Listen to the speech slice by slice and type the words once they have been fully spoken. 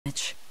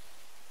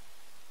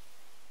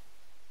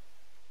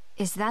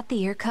Is that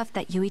the ear cuff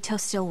that Yuito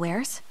still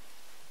wears?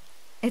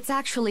 It's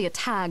actually a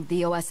tag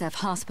the OSF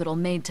hospital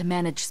made to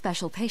manage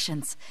special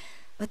patients.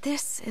 But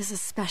this is a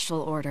special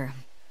order.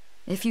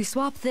 If you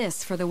swap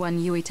this for the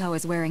one Yuito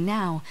is wearing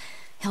now,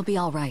 he'll be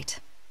all right.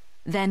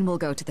 Then we'll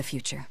go to the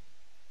future.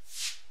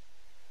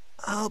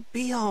 I'll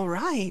be all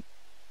right.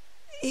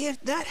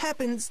 If that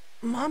happens,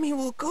 Mommy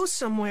will go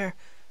somewhere.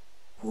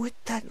 With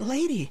that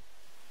lady.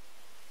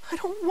 I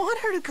don't want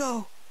her to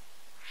go.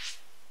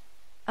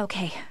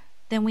 Okay,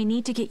 then we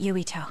need to get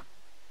Yuito.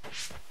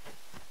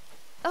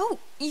 Oh,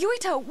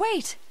 Yuito,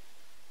 wait!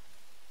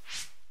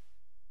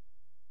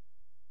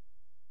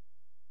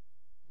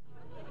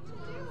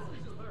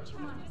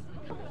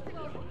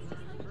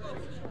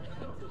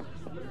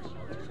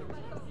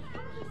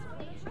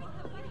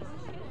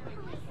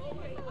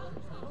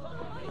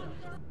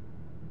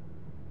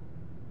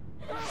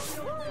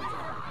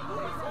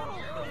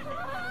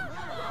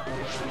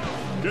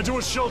 Get to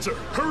a shelter!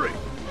 Hurry!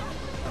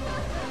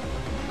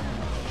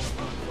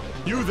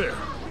 You there!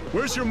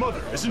 Where's your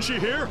mother? Isn't she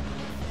here?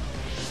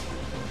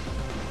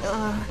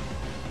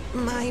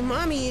 My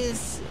mommy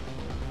is...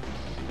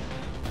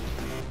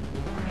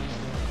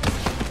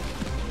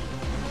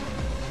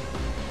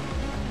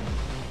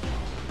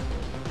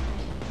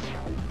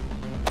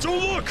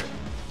 Don't look!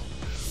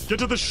 Get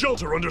to the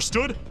shelter,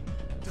 understood?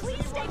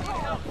 Please stay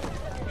calm.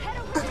 Head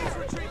over there.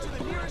 Retreat to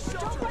the nearest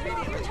shelter. Don't let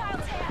off your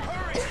child's hand.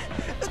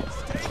 Hurry.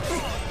 Stay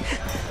calm.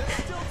 There's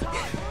still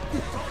time.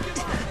 Don't give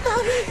up.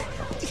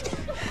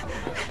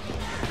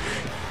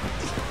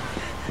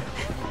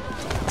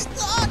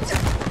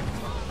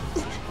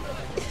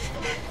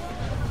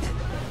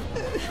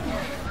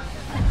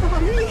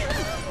 Mommy!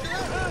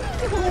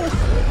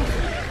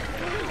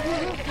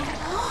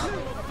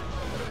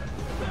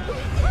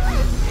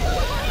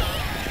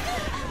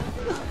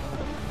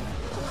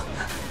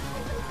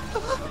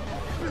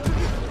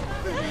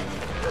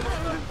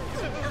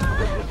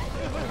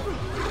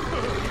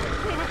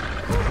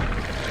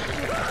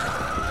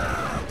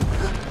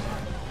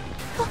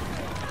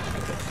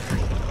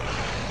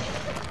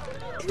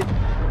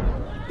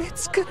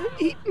 It's gonna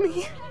eat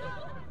me.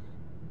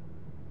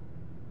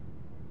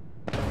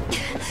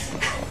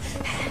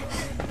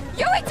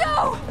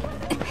 Yuito!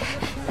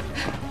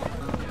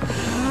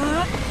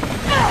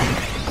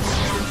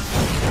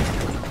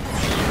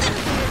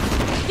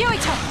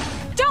 Yuito!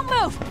 Don't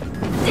move!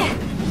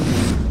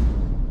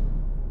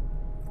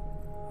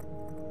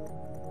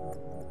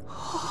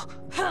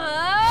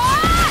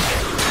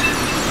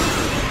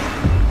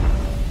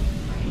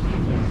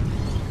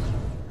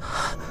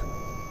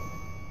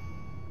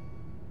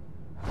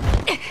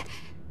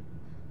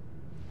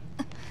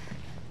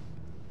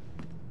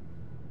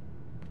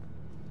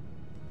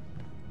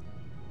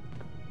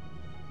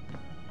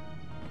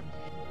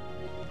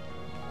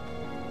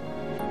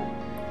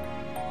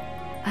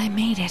 I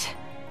made it.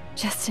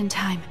 Just in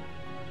time.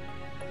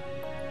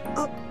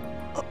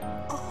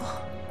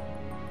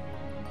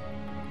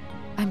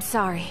 I'm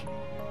sorry.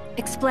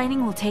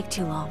 Explaining will take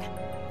too long.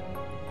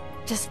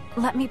 Just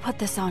let me put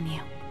this on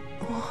you.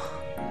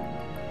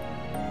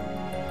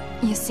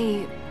 You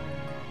see,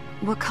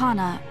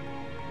 Wakana...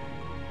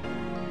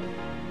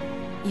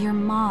 Your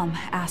mom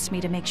asked me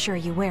to make sure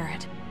you wear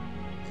it.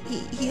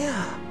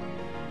 Yeah.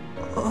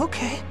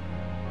 Okay.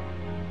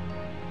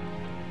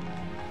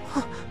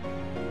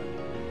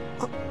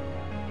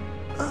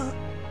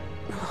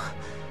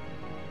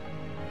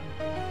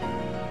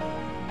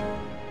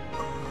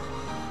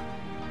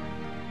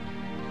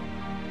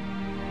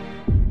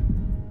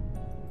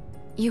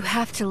 You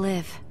have to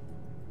live.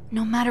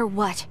 No matter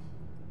what.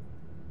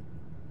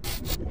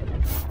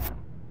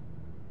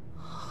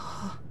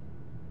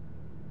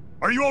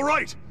 Are you all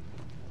right?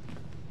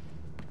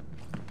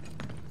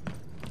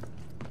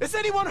 Is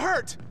anyone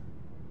hurt?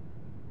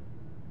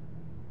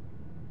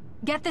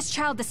 Get this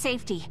child to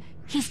safety.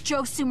 He's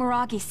Joe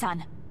Sumeragi's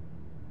son.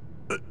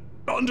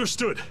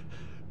 Understood.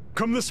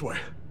 Come this way.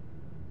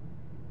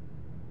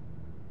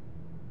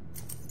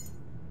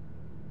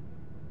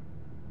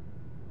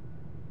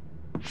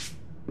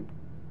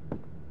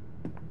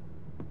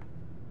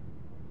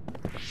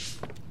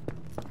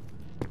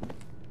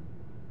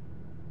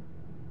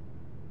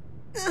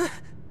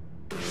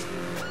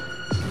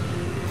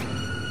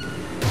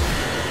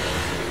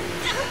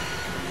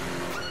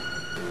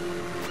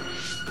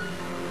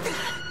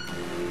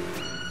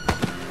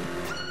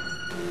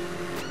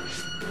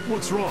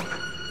 What's wrong?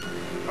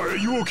 Are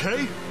you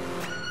okay?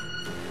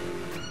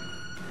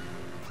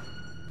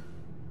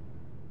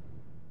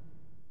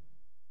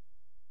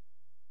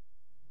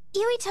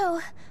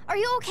 Yuito, are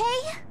you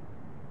okay?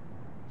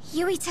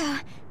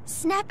 Yuito,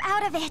 snap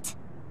out of it!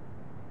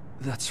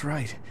 That's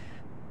right.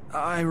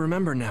 I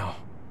remember now.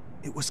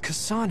 It was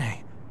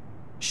Kasane.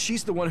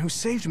 She's the one who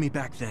saved me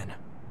back then.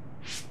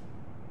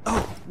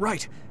 Oh,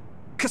 right.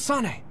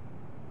 Kasane!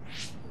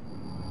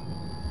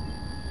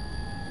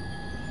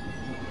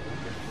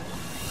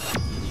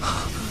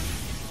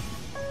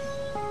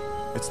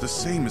 It's the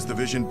same as the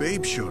vision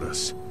Babe showed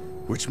us,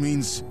 which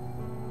means...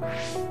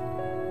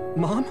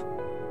 Mom?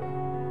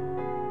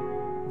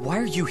 Why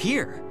are you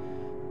here?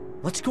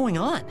 What's going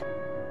on?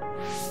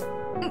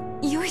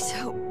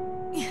 Yuito...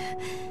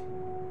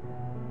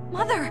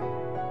 Mother!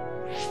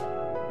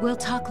 We'll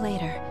talk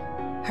later.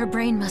 Her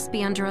brain must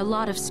be under a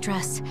lot of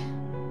stress.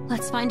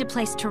 Let's find a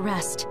place to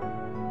rest.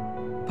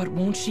 But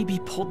won't she be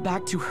pulled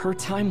back to her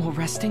time while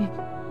resting?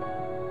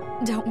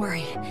 Don't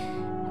worry.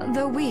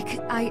 Though weak,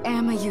 I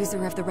am a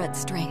user of the red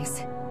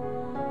strings.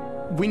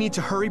 We need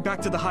to hurry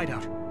back to the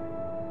hideout.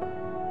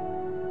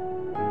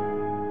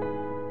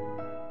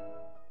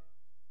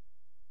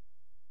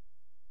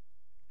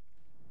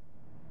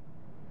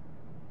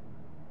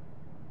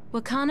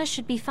 Wakana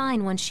should be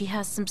fine once she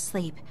has some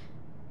sleep.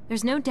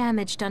 There's no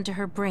damage done to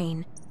her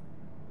brain.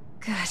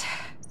 Good.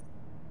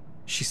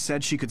 She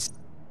said she could...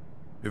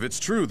 If it's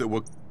true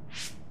that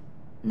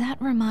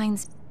That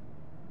reminds...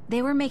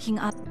 They were making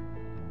up...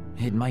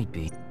 It might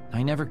be.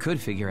 I never could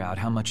figure out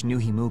how much New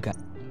Himuka...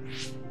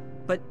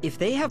 But if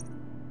they have...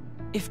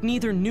 If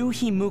neither New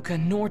Himuka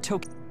nor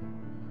Tok...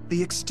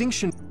 The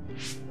extinction...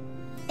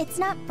 It's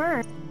not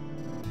bird.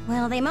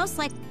 Well, they most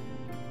like...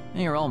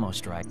 You're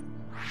almost right.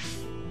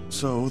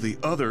 So the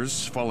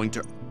others falling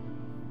to...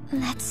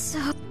 That's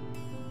so...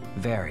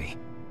 Very.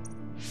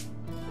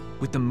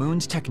 With the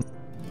moon's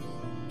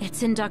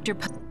It's in Dr.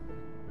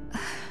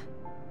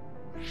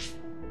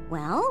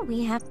 Well,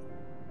 we have...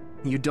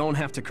 You don't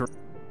have to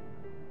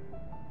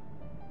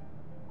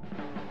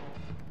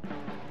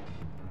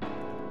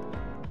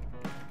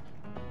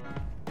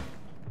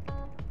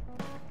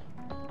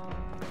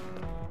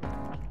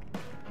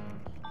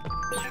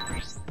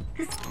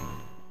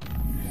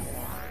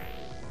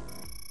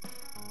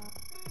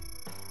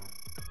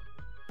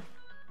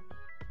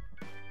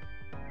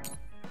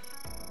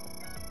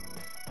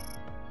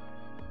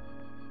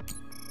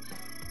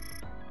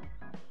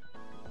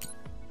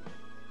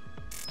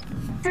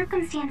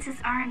Circumstances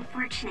are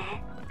unfortunate,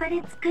 but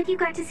it's good you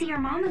got to see your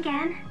mom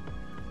again.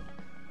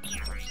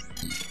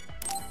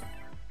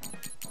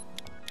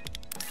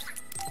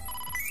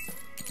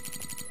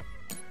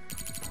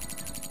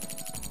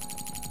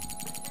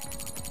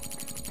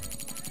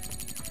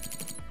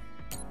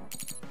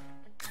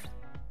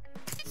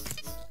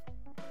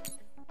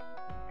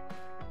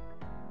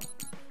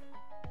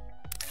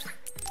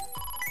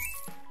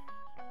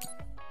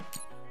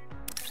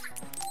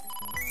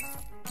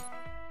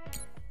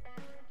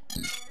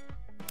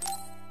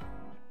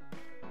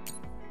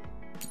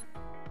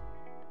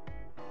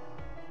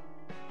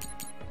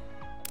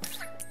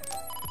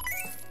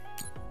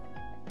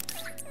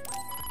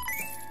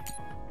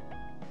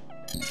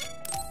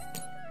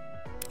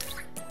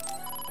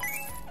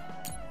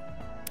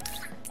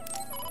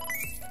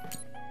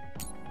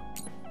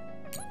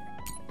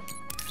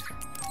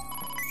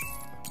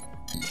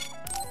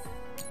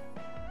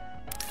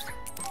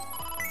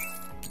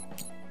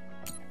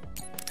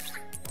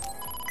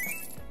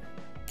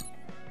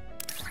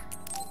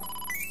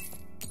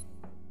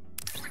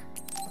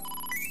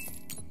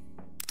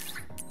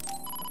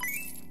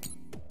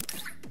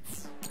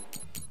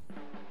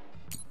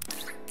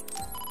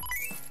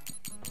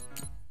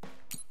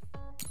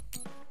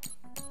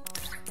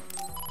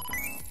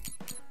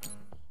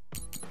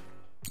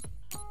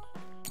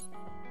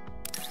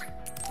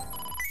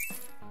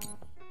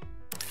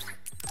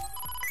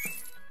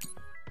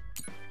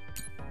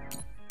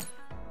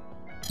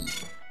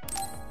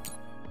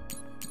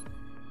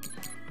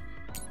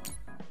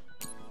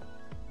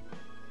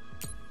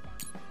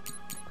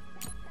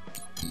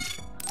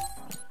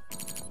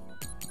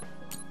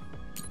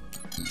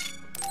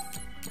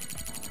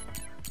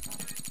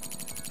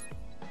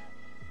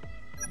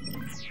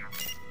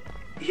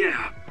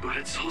 Yeah, but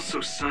it's all so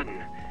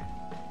sudden.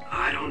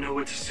 I don't know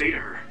what to say to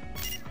her.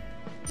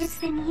 It's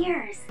been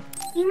years.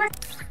 You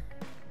must...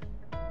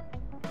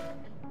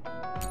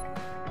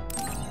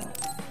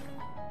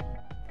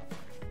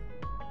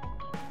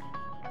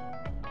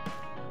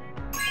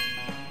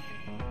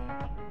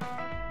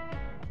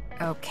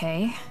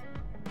 Okay.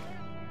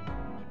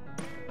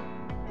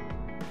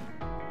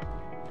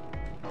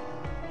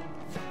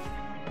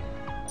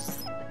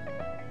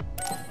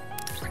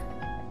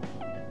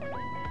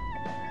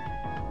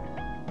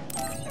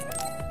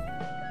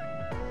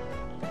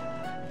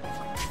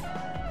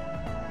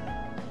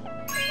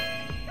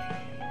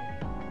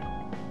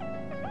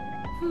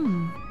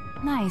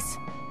 Nice.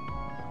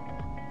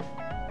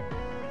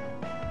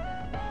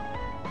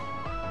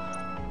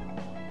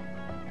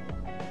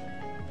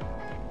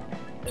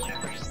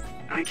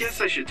 I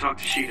guess I should talk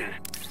to Shiden.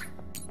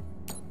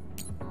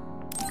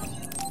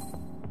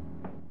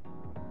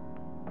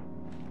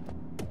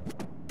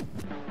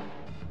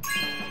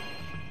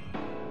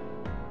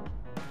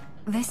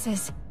 This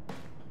is...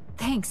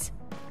 Thanks.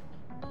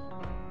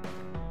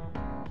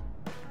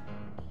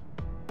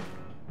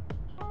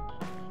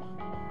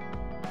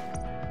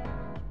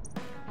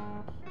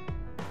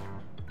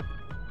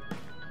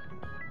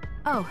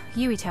 Oh,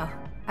 Yuito.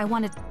 I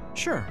wanted...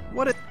 Sure,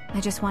 what it... I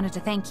just wanted to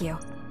thank you.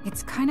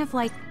 It's kind of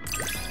like...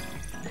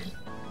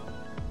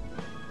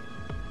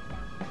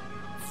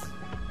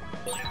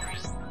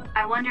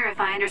 I wonder if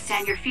I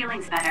understand your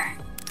feelings better.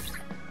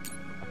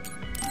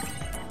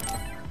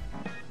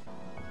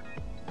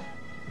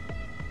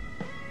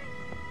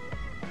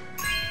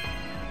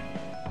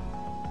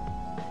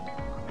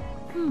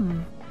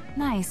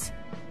 Nice.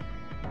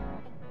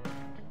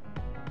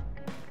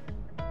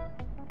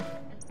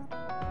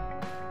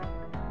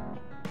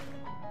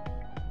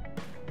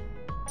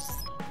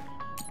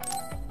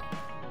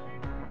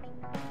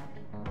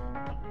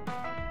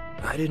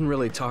 I didn't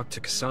really talk to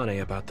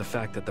Kasane about the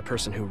fact that the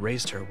person who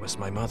raised her was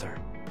my mother.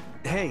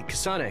 Hey,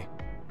 Kasane.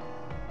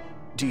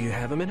 Do you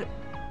have a minute?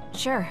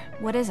 Sure,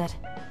 what is it?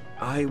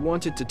 I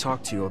wanted to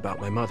talk to you about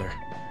my mother.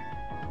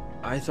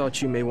 I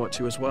thought you may want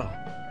to as well.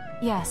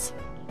 Yes.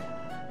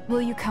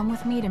 Will you come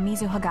with me to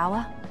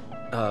Mizuhagawa?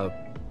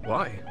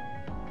 Why?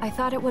 I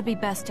thought it would be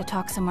best to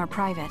talk somewhere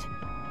private.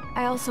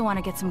 I also want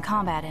to get some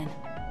combat in.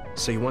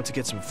 So you want to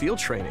get some field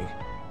training?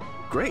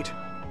 Great.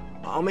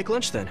 I'll make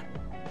lunch then.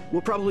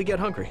 We'll probably get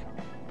hungry.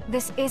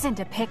 This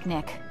isn't a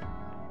picnic.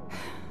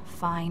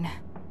 Fine.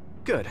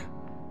 Good.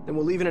 Then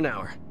we'll leave in an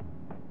hour.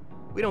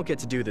 We don't get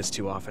to do this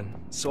too often,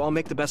 so I'll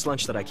make the best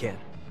lunch that I can.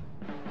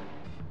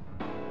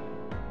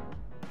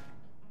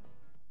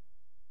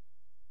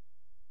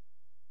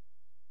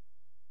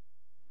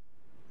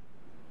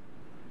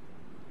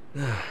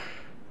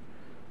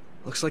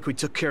 Looks like we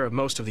took care of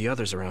most of the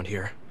others around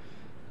here.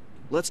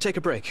 Let's take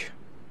a break.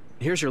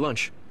 Here's your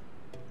lunch.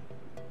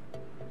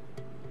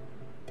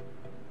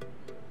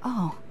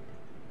 Oh.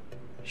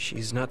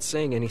 She's not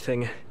saying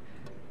anything.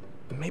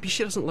 Maybe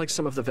she doesn't like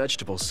some of the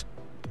vegetables.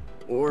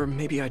 Or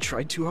maybe I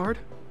tried too hard?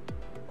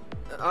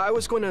 I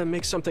was going to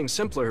make something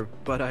simpler,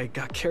 but I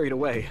got carried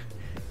away.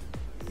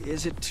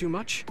 Is it too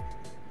much?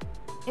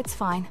 It's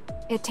fine.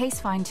 It tastes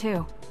fine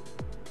too.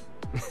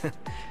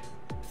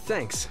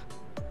 Thanks.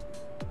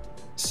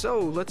 So,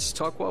 let's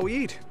talk while we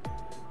eat.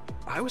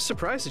 I was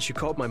surprised that you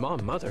called my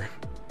mom Mother.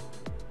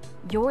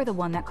 You're the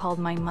one that called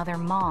my mother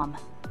Mom.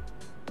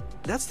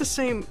 That's the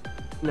same...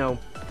 No,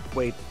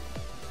 wait.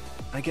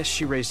 I guess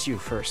she raised you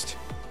first.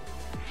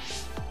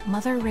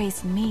 Mother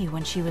raised me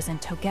when she was in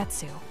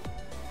Togetsu.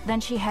 Then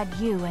she had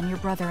you and your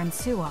brother in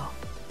Suo.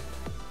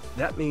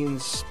 That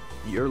means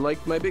you're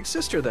like my big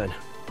sister then.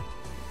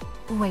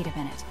 Wait a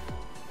minute.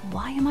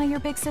 Why am I your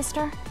big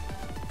sister?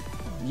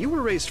 You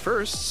were raised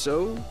first,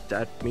 so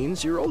that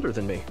means you're older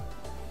than me.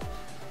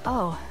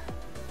 Oh,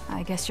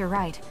 I guess you're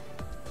right.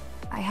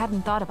 I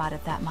hadn't thought about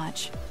it that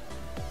much.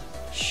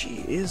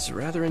 She is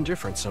rather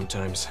indifferent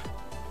sometimes.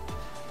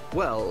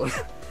 Well,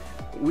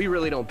 we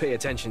really don't pay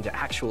attention to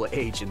actual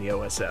age in the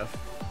OSF.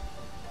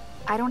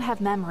 I don't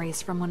have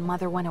memories from when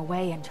Mother went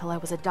away until I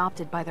was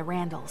adopted by the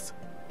Randalls.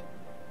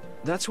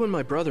 That's when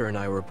my brother and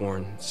I were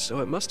born, so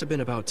it must have been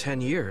about 10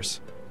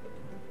 years.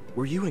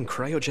 Were you in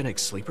cryogenic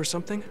sleep or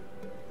something?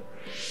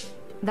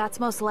 That's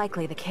most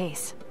likely the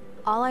case.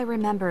 All I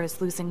remember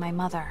is losing my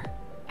mother,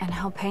 and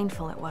how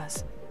painful it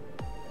was.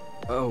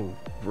 Oh,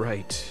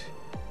 right.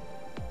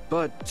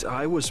 But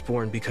I was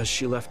born because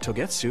she left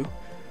Togetsu,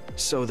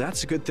 so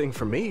that's a good thing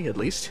for me, at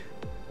least.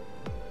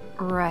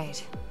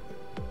 Right.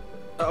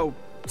 Oh,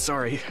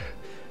 sorry.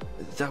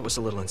 That was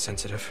a little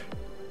insensitive.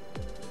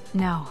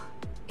 No.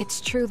 It's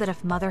true that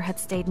if Mother had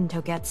stayed in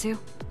Togetsu,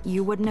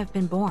 you wouldn't have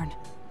been born.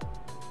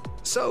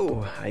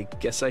 So, I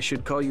guess I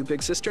should call you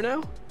Big Sister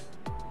now?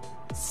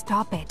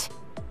 Stop it.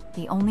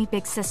 The only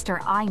big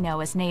sister I know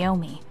is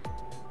Naomi.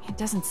 It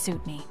doesn't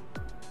suit me.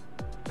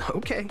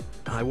 Okay,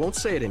 I won't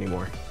say it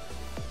anymore.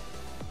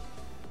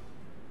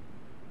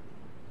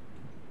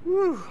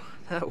 Whew,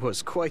 that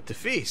was quite the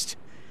feast.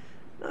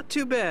 Not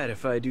too bad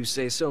if I do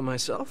say so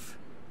myself.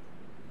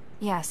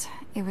 Yes,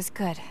 it was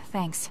good,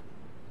 thanks.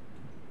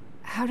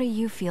 How do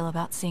you feel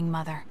about seeing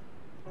Mother?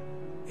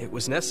 It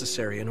was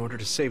necessary in order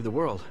to save the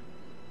world.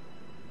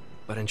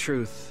 But in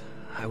truth,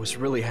 I was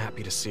really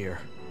happy to see her.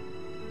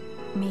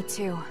 Me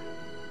too.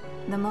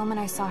 The moment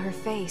I saw her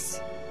face,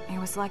 it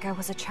was like I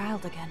was a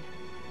child again.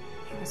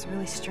 It was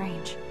really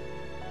strange.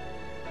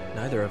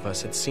 Neither of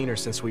us had seen her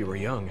since we were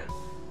young.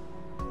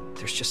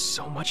 There's just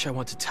so much I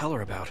want to tell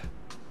her about.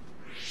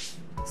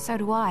 So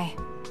do I.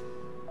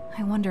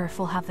 I wonder if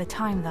we'll have the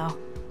time, though.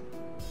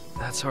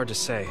 That's hard to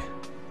say.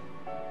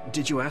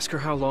 Did you ask her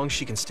how long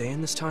she can stay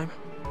in this time?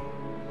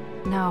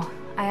 No,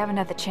 I haven't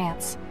had the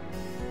chance.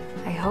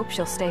 I hope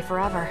she'll stay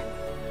forever.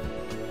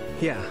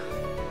 Yeah.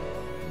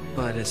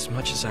 But as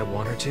much as I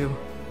want her to...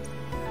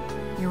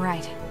 You're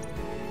right.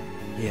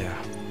 Yeah.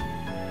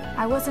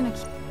 I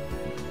wasn't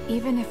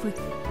even if we...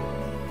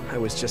 I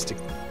was just a...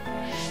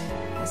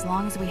 As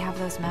long as we have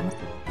those memories...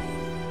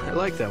 I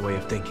like that way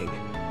of thinking.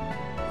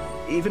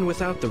 Even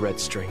without the red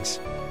strings,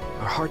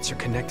 our hearts are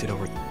connected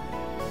over...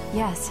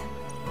 Yes.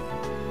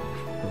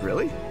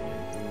 Really?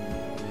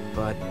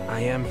 But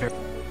I am very...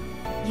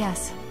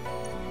 Yes.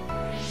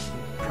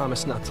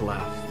 Promise not to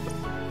laugh.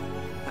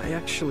 I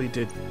actually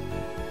did...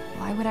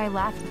 Why would I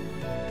laugh?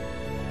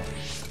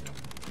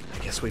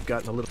 I guess we've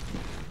gotten a little...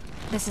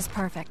 This is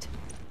perfect.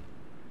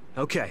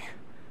 Okay.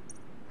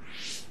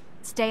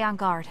 Stay on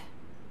guard.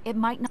 It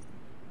might not...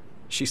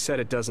 She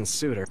said it doesn't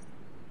suit her.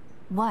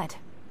 What?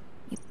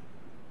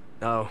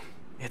 Oh,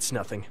 it's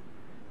nothing.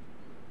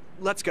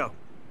 Let's go.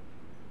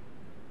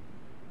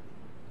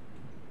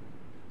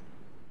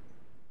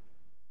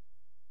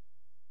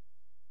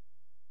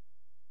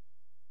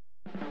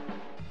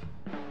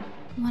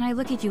 when I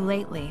look at you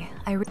lately,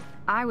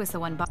 I was the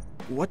one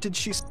What did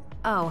she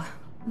Oh,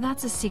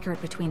 that's a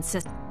secret between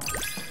sis-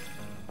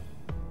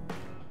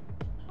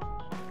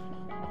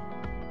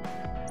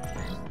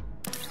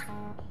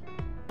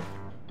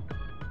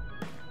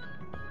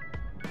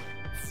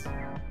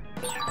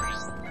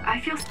 I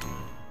feel...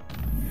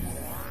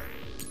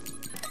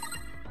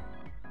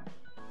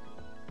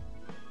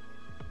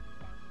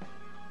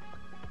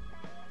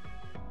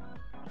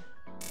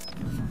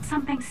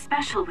 something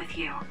special with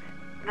you,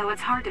 though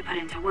it's hard to put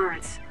into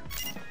words.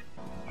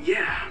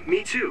 Yeah,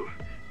 me too.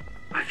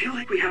 I feel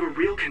like we have a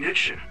real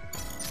connection.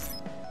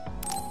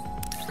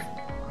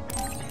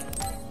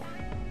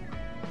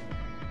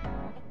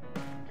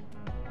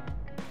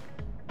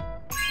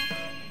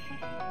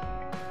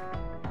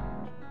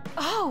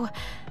 Oh,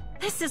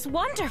 this is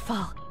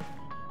wonderful!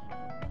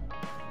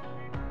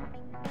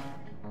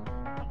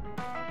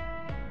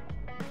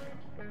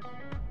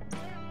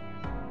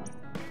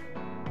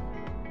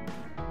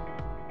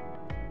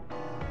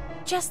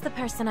 Just the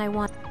person I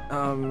want.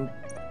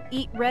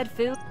 Eat red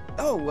food?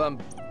 Oh,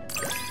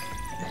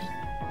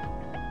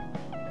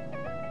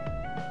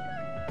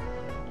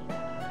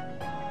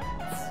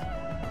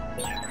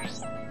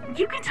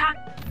 You can talk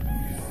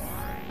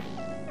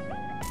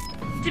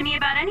to me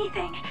about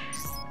anything.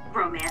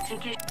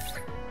 Romantic-ish.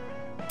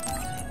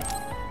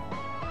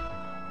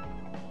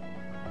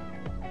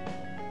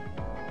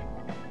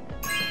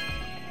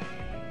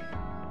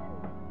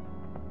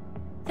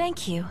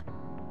 Thank you.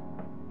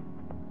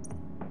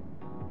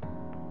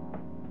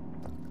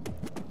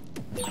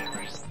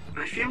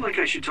 I feel like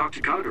I should talk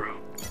to Kagero.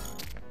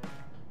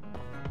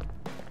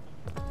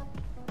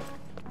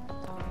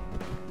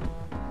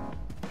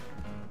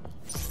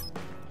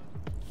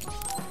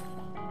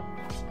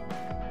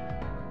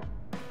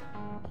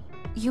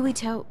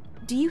 Yuito,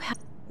 do you have...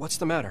 What's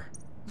the matter?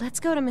 Let's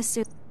go to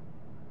Misu...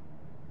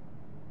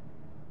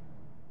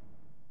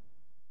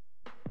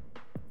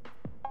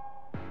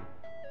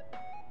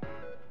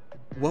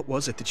 What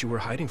was it that you were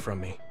hiding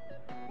from me?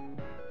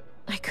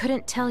 I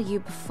couldn't tell you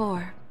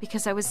before,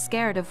 because I was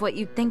scared of what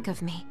you'd think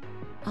of me.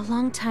 A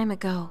long time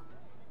ago,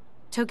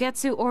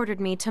 Togetsu ordered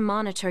me to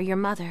monitor your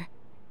mother,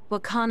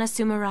 Wakana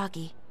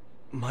Sumeragi.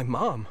 My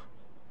mom?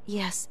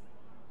 Yes.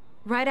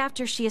 Right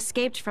after she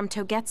escaped from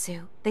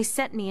Togetsu, they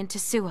sent me into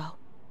Suo.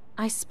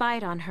 I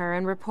spied on her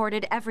and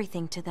reported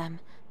everything to them.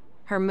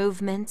 Her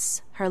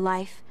movements, her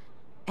life,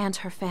 and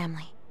her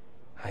family.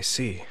 I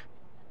see.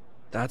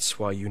 That's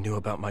why you knew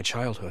about my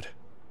childhood.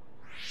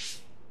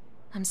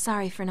 I'm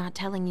sorry for not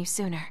telling you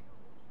sooner.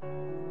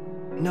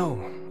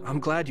 No,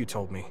 I'm glad you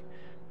told me.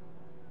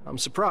 I'm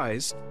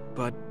surprised,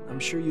 but I'm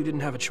sure you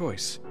didn't have a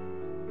choice.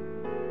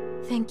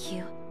 Thank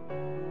you.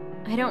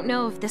 I don't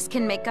know if this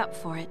can make up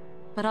for it,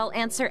 but I'll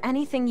answer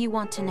anything you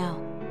want to know.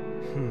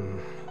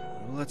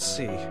 Let's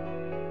see.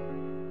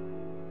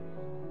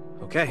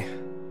 Okay.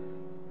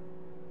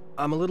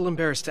 I'm a little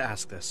embarrassed to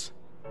ask this.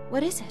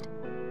 What is it?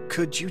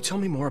 Could you tell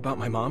me more about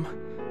my mom?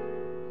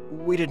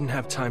 We didn't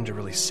have time to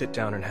really sit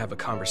down and have a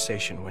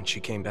conversation when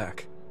she came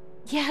back.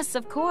 Yes,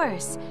 of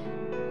course.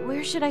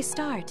 Where should I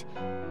start?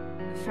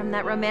 From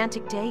that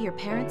romantic day your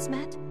parents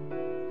met?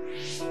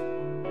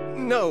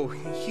 No,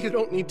 you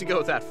don't need to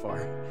go that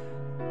far.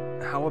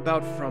 How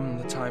about from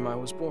the time I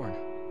was born?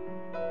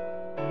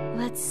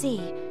 Let's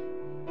see.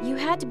 You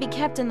had to be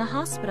kept in the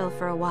hospital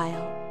for a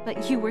while,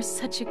 but you were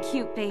such a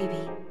cute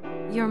baby.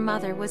 Your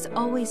mother was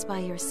always by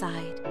your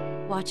side,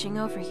 watching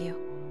over you.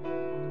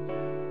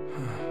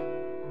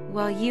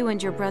 While you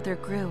and your brother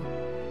grew,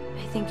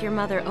 I think your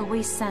mother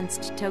always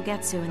sensed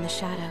Togetsu in the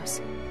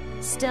shadows.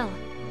 Still,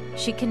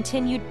 she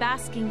continued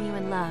basking you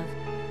in love,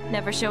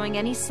 never showing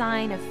any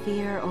sign of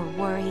fear or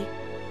worry.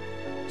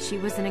 She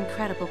was an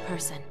incredible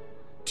person.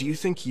 Do you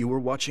think you were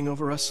watching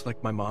over us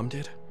like my mom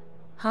did?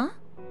 Huh?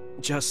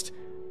 Just...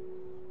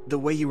 the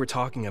way you were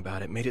talking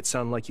about it made it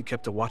sound like you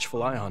kept a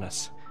watchful eye on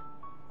us.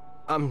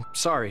 I'm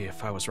sorry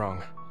if I was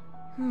wrong.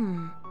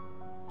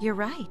 You're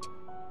right.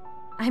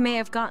 I may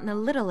have gotten a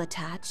little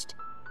attached.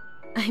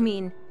 I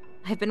mean,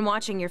 I've been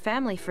watching your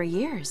family for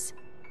years.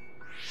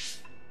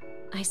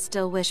 I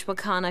still wish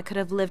Wakana could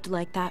have lived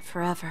like that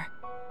forever.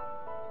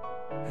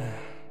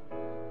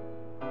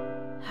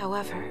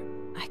 However,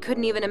 I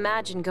couldn't even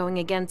imagine going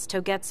against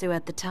Togetsu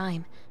at the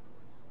time.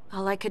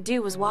 All I could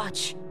do was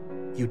watch.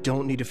 You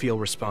don't need to feel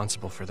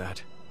responsible for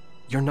that.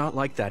 You're not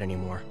like that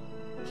anymore.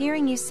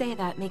 Hearing you say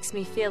that makes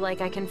me feel like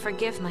I can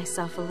forgive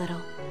myself a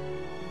little.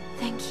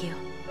 Thank you.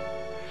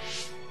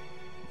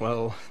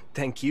 Well,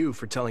 thank you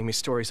for telling me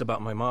stories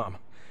about my mom.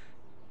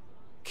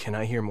 Can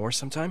I hear more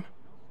sometime?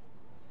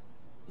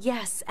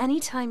 Yes,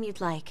 anytime you'd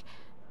like.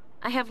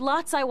 I have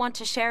lots I want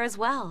to share as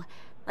well,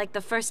 like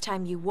the first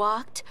time you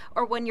walked,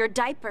 or when your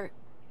diaper...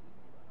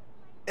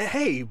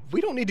 Hey, we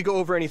don't need to go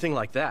over anything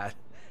like that.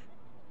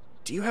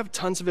 Do you have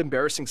tons of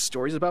embarrassing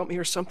stories about me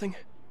or something?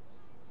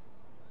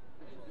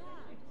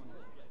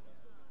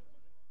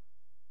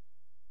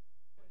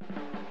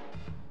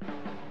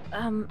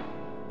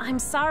 I'm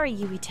sorry,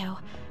 Yuito.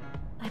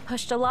 I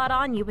pushed a lot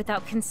on you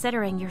without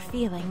considering your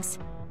feelings.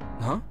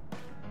 Huh?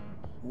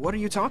 What are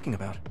you talking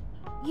about?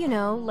 You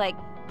know, like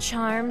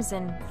charms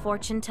and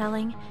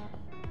fortune-telling.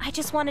 I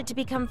just wanted to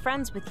become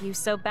friends with you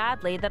so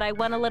badly that I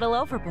went a little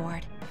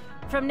overboard.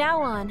 From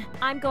now on,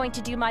 I'm going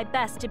to do my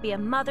best to be a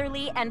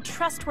motherly and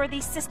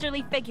trustworthy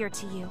sisterly figure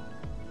to you.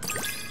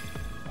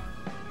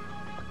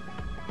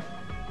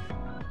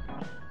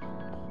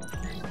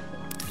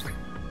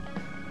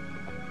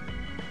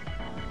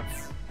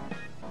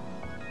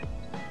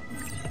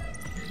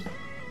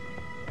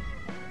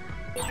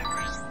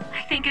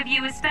 I think of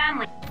you as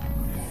family.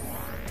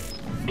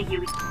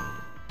 You.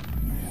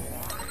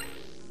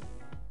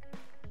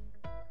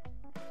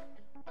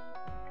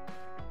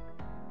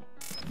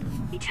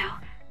 Yuito,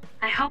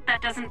 I hope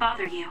that doesn't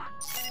bother you.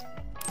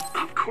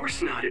 Of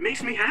course not. It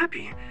makes me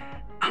happy.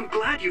 I'm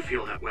glad you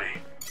feel that way.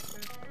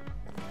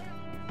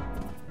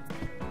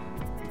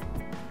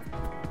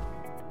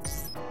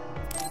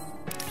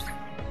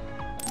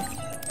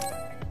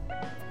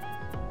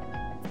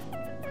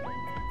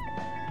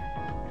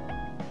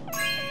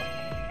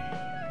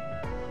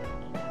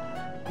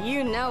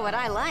 You know what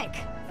I like.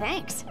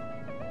 Thanks.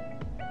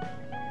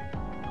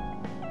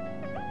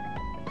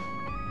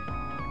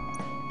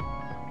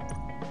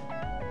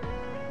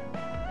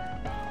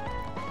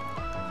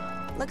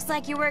 Looks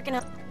like you're working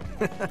on...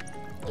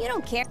 You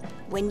don't care.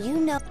 When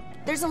you know...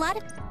 There's a lot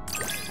of...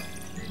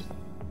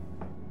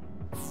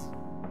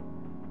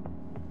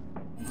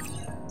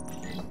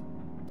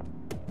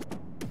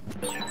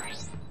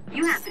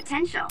 You have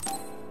potential.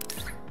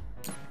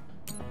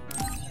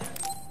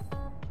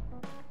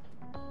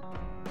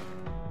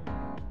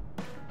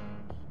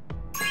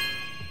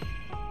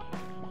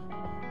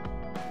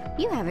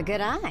 You have a good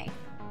eye.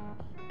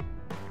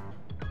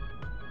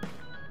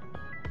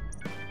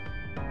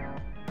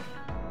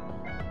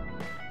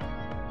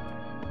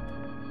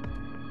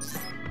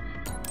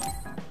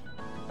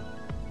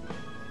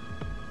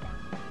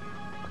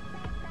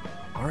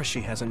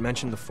 Arashi hasn't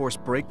mentioned the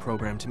forced break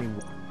program to me.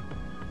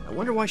 I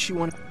wonder why she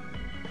wanted...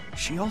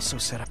 She also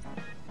said...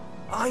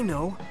 I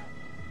know!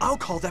 I'll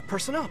call that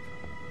person up!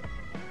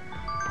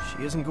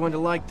 She isn't going to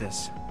like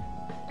this.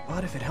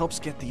 But if it helps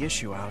get the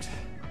issue out...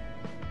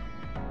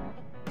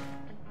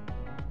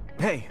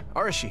 Hey,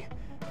 Arashi.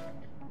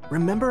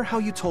 Remember how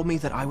you told me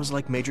that I was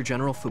like Major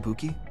General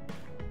Fubuki?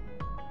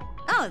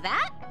 Oh,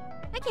 that?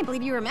 I can't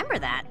believe you remember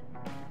that.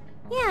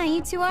 Yeah,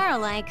 you two are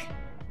alike.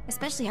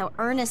 Especially how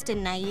earnest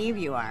and naive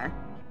you are.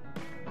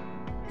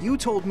 You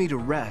told me to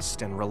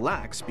rest and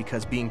relax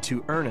because being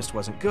too earnest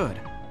wasn't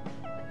good.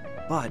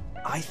 But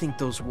I think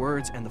those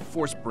words and the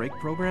forced break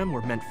program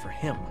were meant for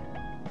him.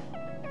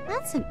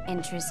 That's an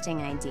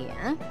interesting idea.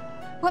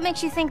 What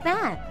makes you think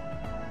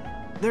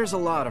that? There's a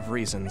lot of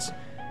reasons.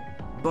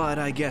 But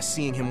I guess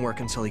seeing him work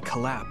until he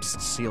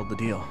collapsed sealed the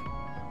deal.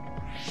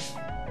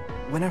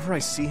 Whenever I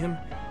see him,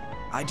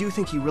 I do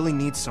think he really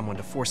needs someone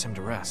to force him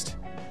to rest.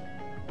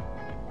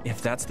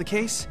 If that's the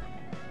case,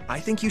 I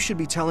think you should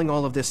be telling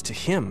all of this to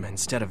him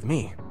instead of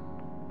me.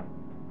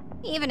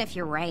 Even if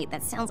you're right,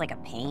 that sounds like a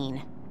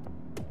pain.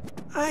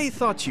 I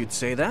thought you'd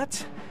say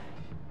that.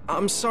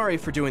 I'm sorry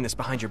for doing this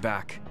behind your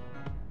back.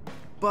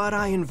 But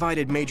I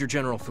invited Major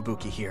General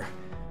Fubuki here.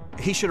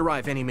 He should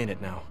arrive any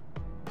minute now.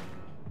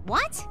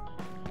 What?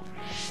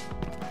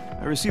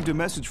 I received a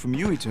message from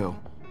Yuito.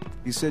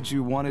 He said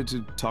you wanted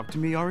to talk to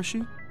me,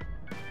 Arashi?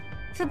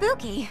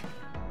 Fubuki?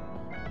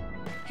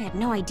 I had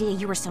no idea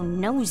you were so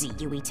nosy,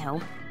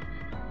 Yuito.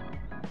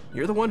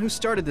 You're the one who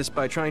started this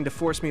by trying to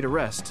force me to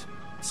rest,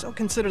 so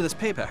consider this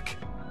payback.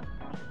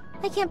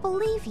 I can't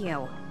believe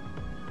you.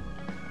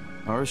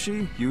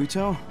 Arashi?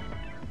 Yuito?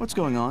 What's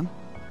going on?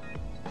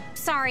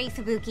 Sorry,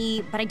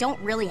 Fubuki, but I don't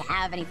really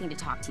have anything to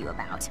talk to you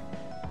about.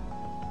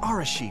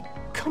 Arashi,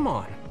 come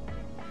on.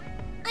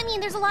 I mean,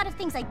 there's a lot of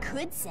things I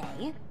could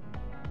say.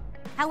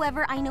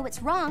 However, I know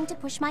it's wrong to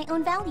push my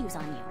own values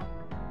on you.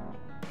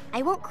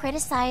 I won't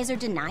criticize or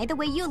deny the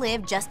way you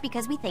live just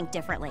because we think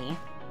differently.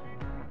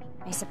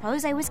 I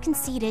suppose I was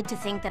conceited to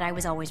think that I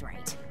was always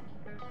right.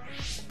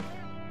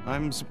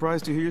 I'm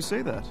surprised to hear you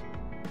say that.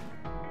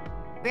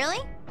 Really?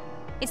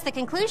 It's the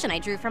conclusion I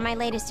drew from my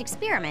latest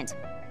experiment.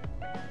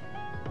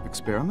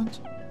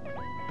 Experiment?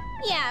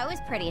 Yeah, it was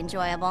pretty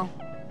enjoyable.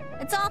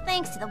 It's all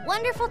thanks to the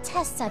wonderful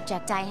test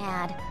subject I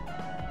had.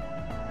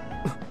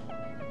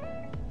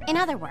 In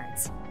other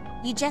words,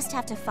 you just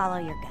have to follow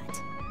your gut.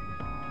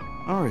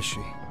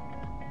 Arashi.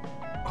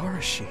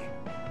 Arashi.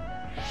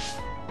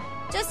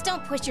 Just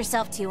don't push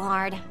yourself too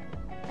hard.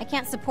 I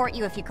can't support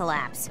you if you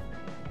collapse.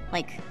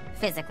 Like,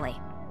 physically.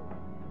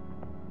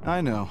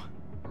 I know.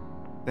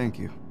 Thank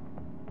you.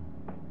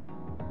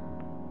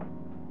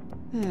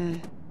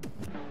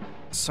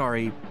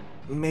 Sorry,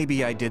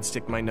 maybe I did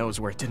stick my nose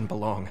where it didn't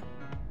belong.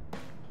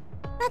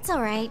 That's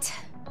alright.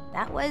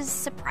 That was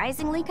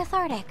surprisingly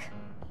cathartic.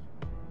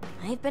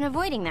 I've been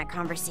avoiding that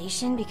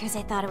conversation because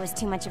I thought it was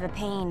too much of a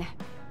pain.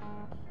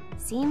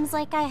 Seems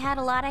like I had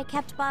a lot I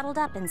kept bottled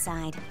up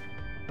inside.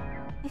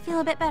 I feel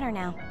a bit better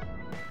now.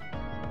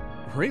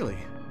 Really?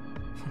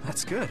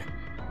 That's good.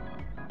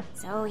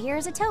 So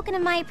here's a token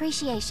of my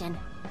appreciation.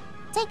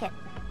 Take it.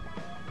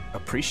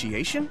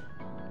 Appreciation?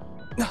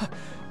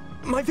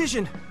 My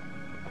vision!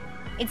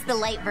 It's the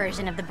light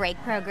version of the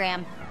break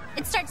program.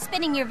 It starts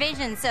spinning your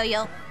vision so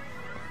you'll...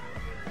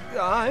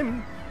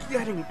 I'm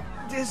getting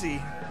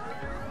dizzy.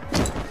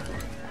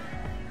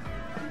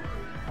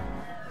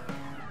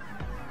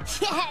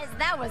 Yes,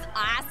 that was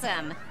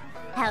awesome.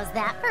 How's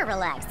that for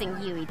relaxing,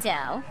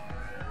 Yuito?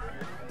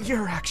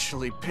 You're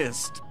actually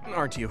pissed,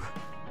 aren't you?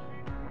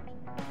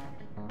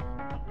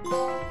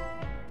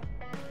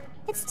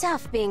 It's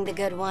tough being the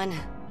good one.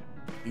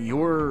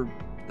 You're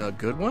a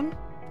good one?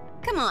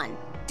 Come on,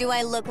 do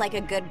I look like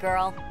a good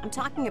girl? I'm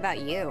talking about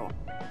you.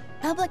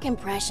 Public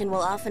impression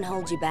will often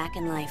hold you back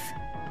in life.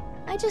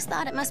 I just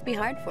thought it must be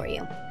hard for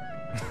you.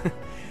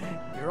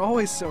 You're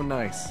always so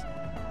nice.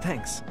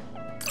 Thanks.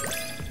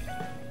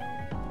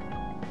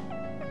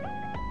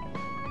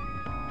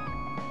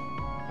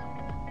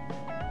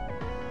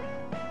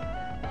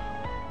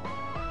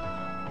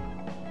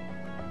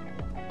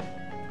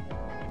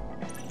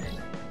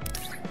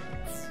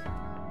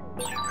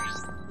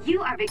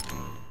 You are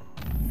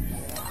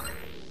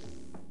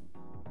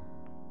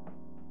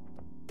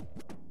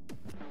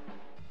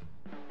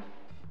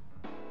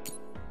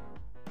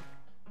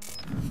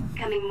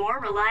becoming more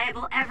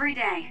reliable every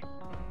day.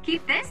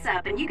 Keep this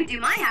up and you could do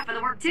my half of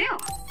the work too.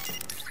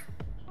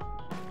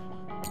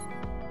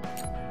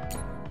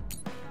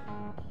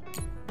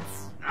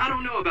 I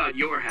don't know about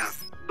your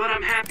half, but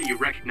I'm happy you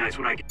recognize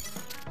what I can.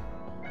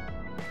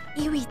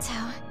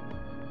 Yuito,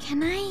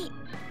 can I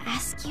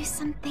ask you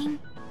something?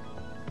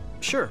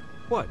 Sure,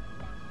 what?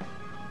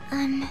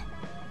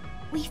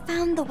 We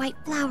found the white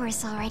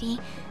flowers already.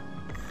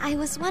 I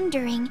was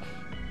wondering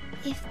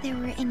if there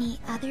were any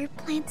other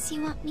plants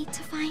you want me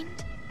to find?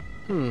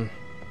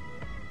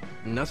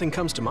 Nothing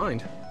comes to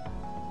mind.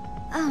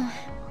 Oh,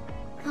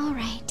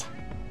 alright.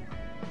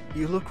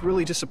 You look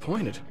really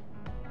disappointed.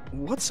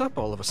 What's up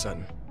all of a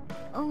sudden?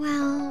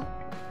 Well,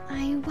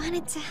 I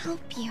wanted to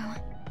help you.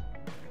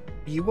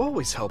 You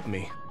always help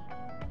me.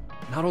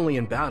 Not only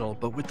in battle,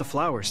 but with the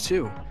flowers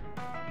too.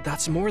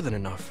 That's more than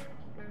enough.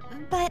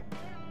 But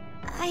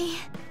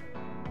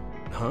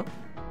Huh?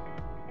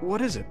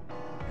 What is it?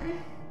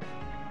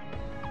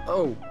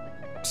 Oh,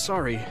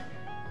 sorry.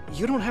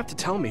 You don't have to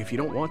tell me if you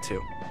don't want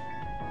to.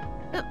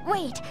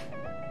 Wait,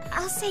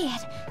 I'll say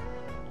it.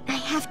 I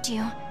have to.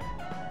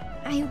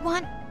 I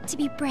want to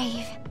be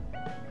brave.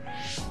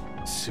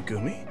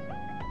 Tsugumi?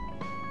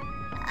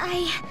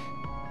 I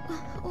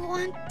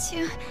want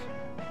to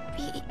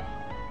be...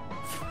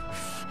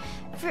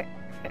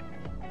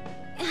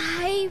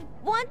 I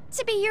want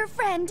to be your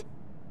friend.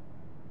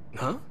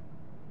 Huh?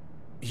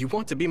 You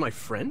want to be my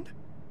friend?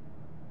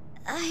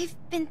 I've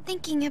been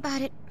thinking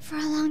about it for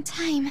a long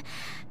time.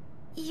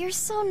 You're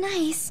so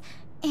nice,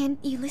 and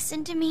you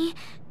listen to me,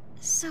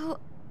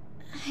 so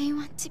I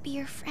want to be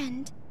your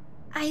friend.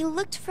 I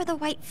looked for the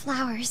white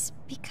flowers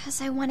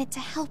because I wanted to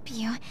help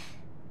you.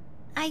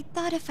 I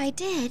thought if I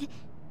did,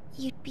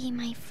 you'd be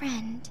my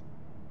friend.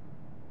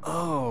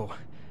 Oh,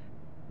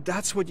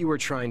 that's what you were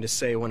trying to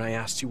say when I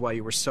asked you why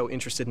you were so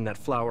interested in that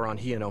flower on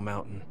Hiyano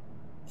Mountain.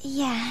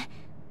 Yeah,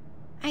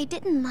 I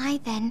didn't lie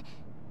then,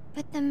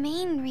 but the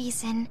main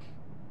reason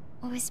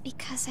was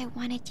because I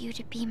wanted you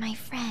to be my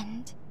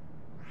friend.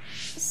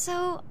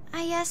 So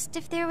I asked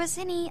if there was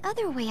any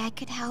other way I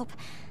could help.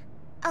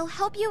 I'll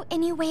help you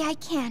any way I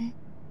can.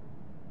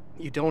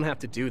 You don't have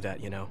to do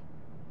that, you know.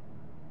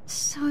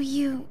 So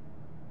you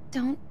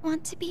don't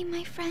want to be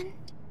my friend?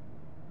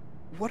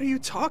 What are you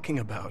talking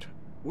about?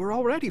 We're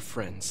already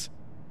friends.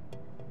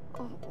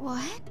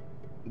 What?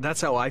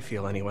 That's how I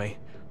feel anyway.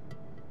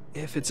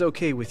 If it's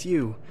okay with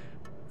you,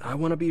 I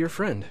want to be your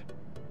friend.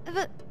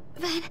 But...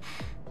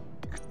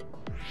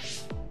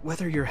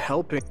 Whether you're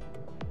helping...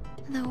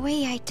 The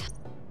way I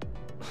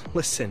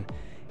Listen,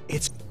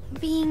 it's...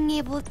 Being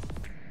able...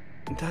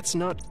 That's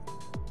not...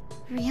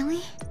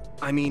 Really?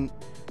 I mean,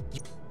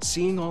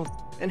 seeing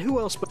all... And who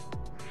else but...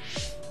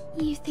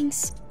 You think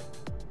so?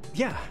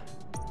 Yeah.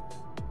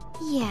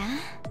 Yeah?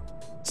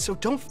 So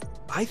don't...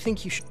 I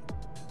think you should...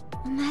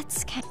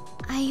 That's kind...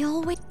 I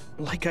always...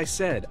 Like I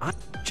said, I'm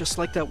just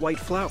like that white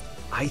flower.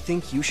 I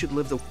think you should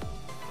live the...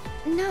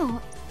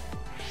 No.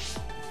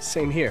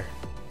 Same here.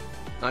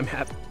 I'm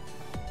happy.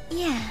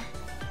 Yeah.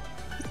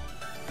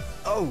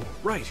 Oh,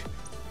 right.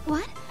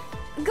 What?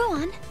 Go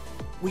on.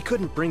 We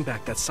couldn't bring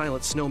back that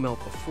silent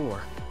snowmelt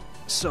before.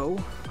 So,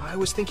 I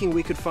was thinking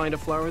we could find a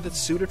flower that's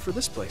suited for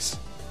this place.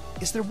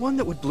 Is there one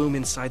that would bloom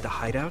inside the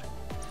hideout?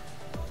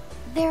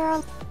 There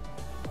are...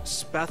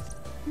 Spath...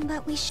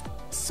 But we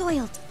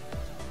soiled.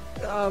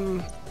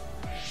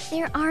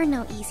 There are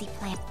no easy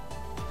plants.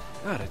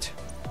 Got it.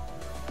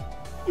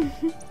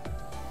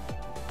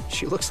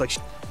 She looks like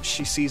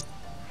she sees...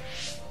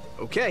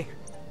 Okay.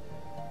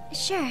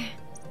 Sure.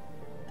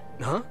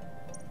 Huh?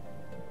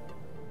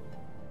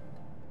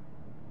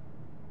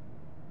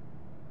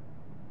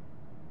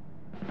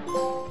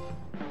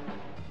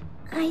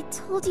 I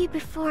told you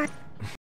before,